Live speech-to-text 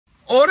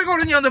オレゴ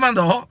ルニオンデマン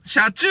ド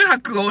車中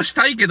泊をし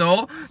たいけ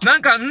ど、な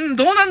んか、ど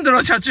うなんだろ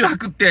う車中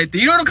泊って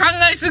いろいろ考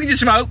えすぎて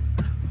しまう。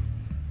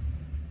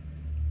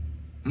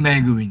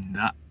メグウィン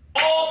だ。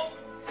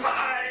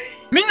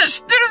みんな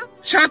知ってる？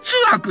車中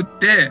泊っ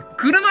て、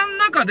車の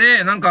中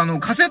で、なんか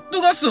カセッ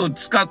トガスを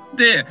使っ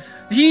て、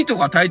火と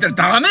か焚いたら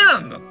ダメな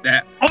んだっ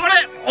て。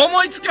俺、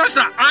思いつきまし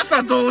た。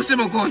朝どうして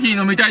もコーヒ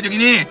ー飲みたい時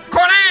に、こ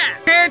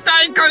れ携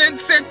帯加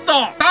熱セット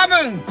多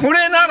分、こ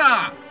れな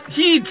ら、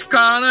火使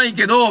わない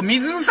けど、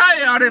水さ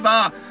えあれ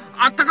ば、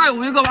あったかい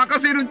お湯が沸か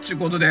せるっちゅう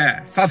こと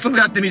で、早速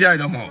やってみたい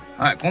と思う。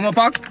はい。この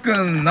パック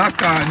の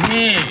中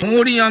に、モ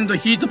ーリー&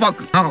ヒートパッ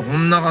ク。なんかこ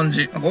んな感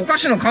じ。なんかお菓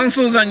子の乾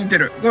燥剤に似て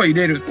る。これ入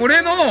れる。こ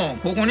れの、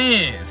ここ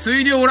に、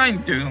水量ライン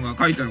っていうのが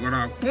書いてあるか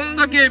ら、こん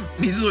だけ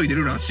水を入れ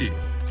るらしい。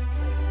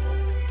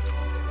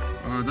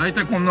だい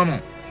たいこんなも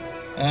ん。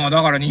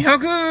だから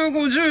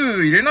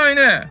250入れない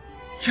ね。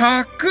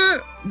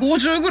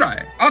150ぐら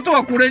い。あと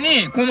はこれ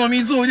に、この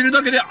水を入れる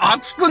だけで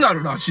熱くな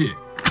るらしい。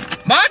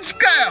マジか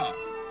よ！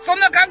そん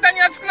な簡単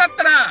に熱くなっ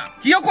たら、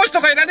火起こし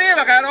とかいらねえ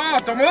わか野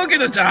郎と思うけ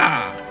どじ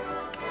ゃ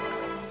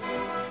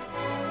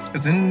あ。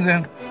全然あ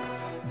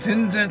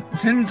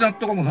っ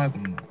たかくないか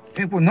も。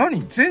これ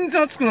何？全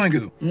然熱くないけ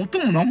ど。音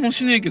も何も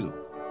しねえけど。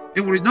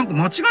俺なんか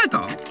間違え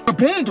た？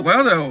ポンとか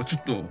やだよ、ちょ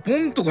っと。ポ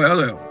ンとかや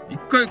だよ。一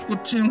回こ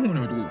っちの方に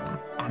置いとこうか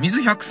な。水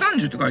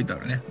130って書いてあ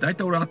るね。だい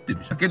たい俺合ってる。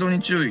火傷に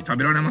注意、食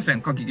べられませ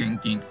ん。火気厳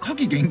禁。火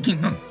気厳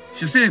禁なの？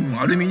主成分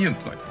アルミニウムっ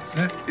て書いて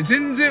あるんです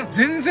ね。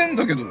全然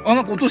だけど。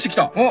なんか落としてき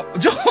た。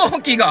蒸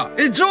気が。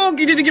蒸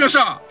気出てきまし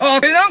た。な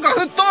んか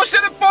沸騰して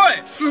るっぽい。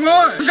すごい。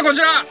そしてこ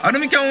ちら、アル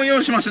ミ缶を用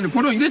意しましたんで、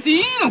これを入れてい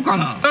いのか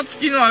な？蓋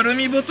付きのアル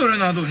ミボトル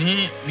など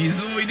に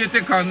水を入れ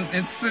て加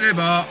熱すれ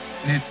ば、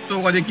熱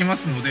湯ができま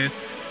すので、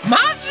マ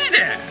ジ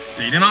で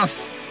入れま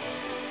す。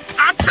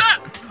熱っ！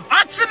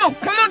もう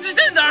この時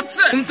点で熱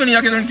い！本当に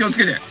火傷に気をつ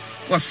けて。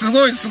す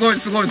ごい。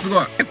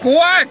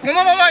怖い！この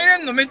まま入れ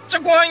んのめっちゃ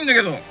怖いんだ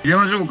けど。入れ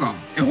ましょうか。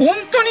本当に言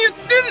っ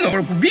てんの？こ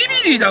れビ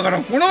ビリだから、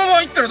このま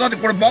まいったらだって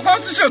これ爆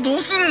発したらど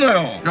うすんの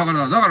よ。だか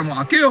らもう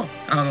開けよ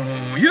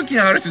う。勇気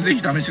のある人ぜひ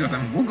試してくださ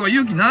い。僕は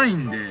勇気ない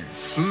んで。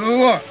す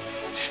ごい。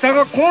下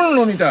がコン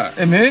ロみた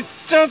い。めっ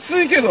ちゃ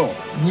熱いけど。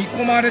煮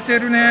込まれて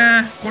る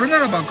ね。これな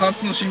ら爆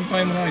発の心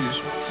配もないで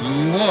しょ。すごい。し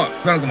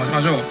ばらく待ち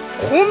ましょう。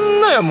こん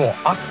なやもう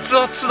熱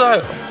々だ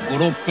よ。5、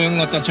6分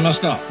が経ちま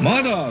した。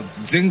まだ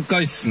全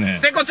開っす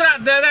ね。で、こちら、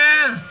ででー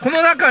ん！こ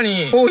の中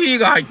にコーヒー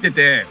が入って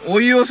て、お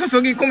湯を注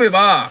ぎ込め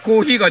ばコ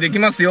ーヒーができ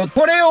ますよ。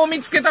これを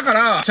見つけたか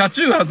ら、車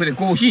中泊で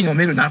コーヒー飲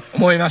めるな、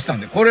思いましたん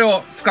で、これ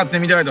を使って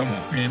みたいと思う。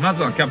ま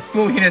ずはキャッ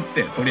プをひねっ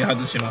て取り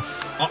外しま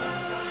す。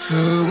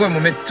すごい、も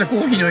うめっちゃコ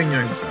ーヒーのいい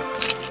匂いがする。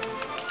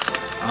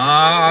素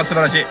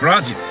晴らしい。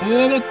ラジ。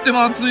思って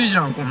も熱いじ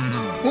ゃん、こんな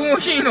の。コー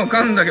ヒーの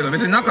缶だけど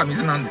別に中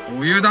水なんで。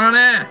お湯だ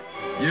ね。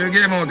湯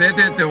気も出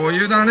ててお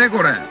湯だね、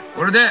これ。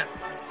これで、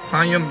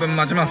3、4分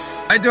待ちま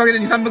す。はい、というわけで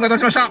2、3分が経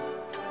ちました。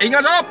行き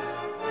ましょ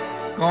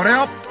う！これ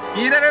を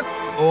入れる。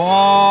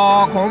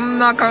こん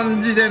な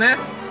感じでね。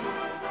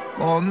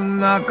こん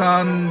な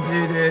感じ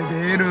で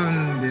出る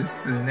んで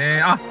す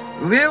ね。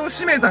上を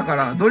閉めたか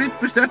らドリッ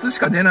プしたやつし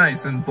か出ない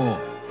寸法。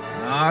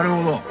なる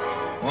ほど。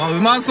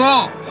うまそう！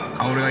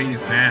香りがいいで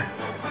すね。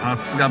さ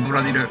すがブ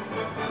ラジル。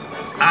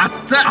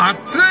熱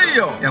い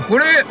よ！いや、こ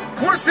れ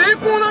成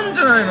功なんじ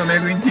ゃないの？メ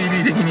グイン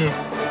TV 的に。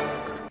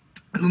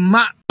う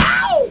まっ！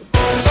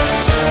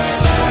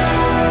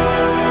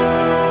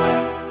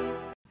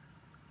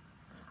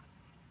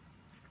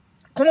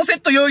このセ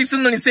ット用意す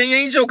るのに1000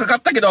円以上かか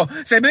ったけど、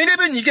セブンイレ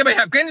ブンに行けば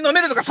100円で飲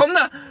めるとか、そん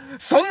な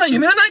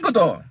夢のないこ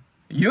と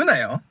言うな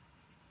よ。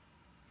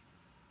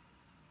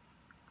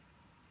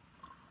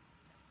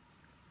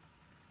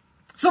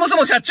そもそ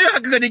も車中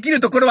泊ができる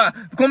ところは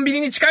コンビ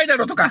ニに近いだ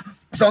ろうとか、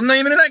そんな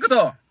夢のないこ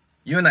と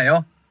言うな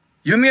よ。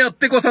夢よっ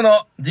てこそ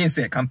の人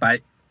生。乾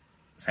杯。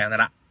さよな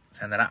ら。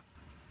さよなら。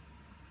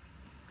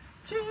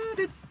チュ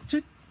ルチ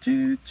ュチ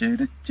ュチュ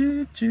ルチ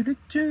ュチュル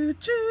チュ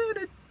チュ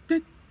ルテ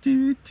ィテ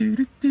ィティ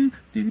ルティ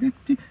ティル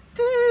ティテ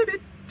ィル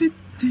ティ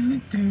テ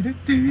ィティル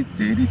ティ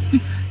ティルテ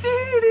ィティ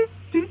ル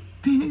ティ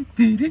ティ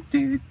ティルテ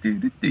ィテ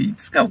ィルティい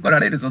つか怒ら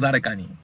れるぞ誰かに。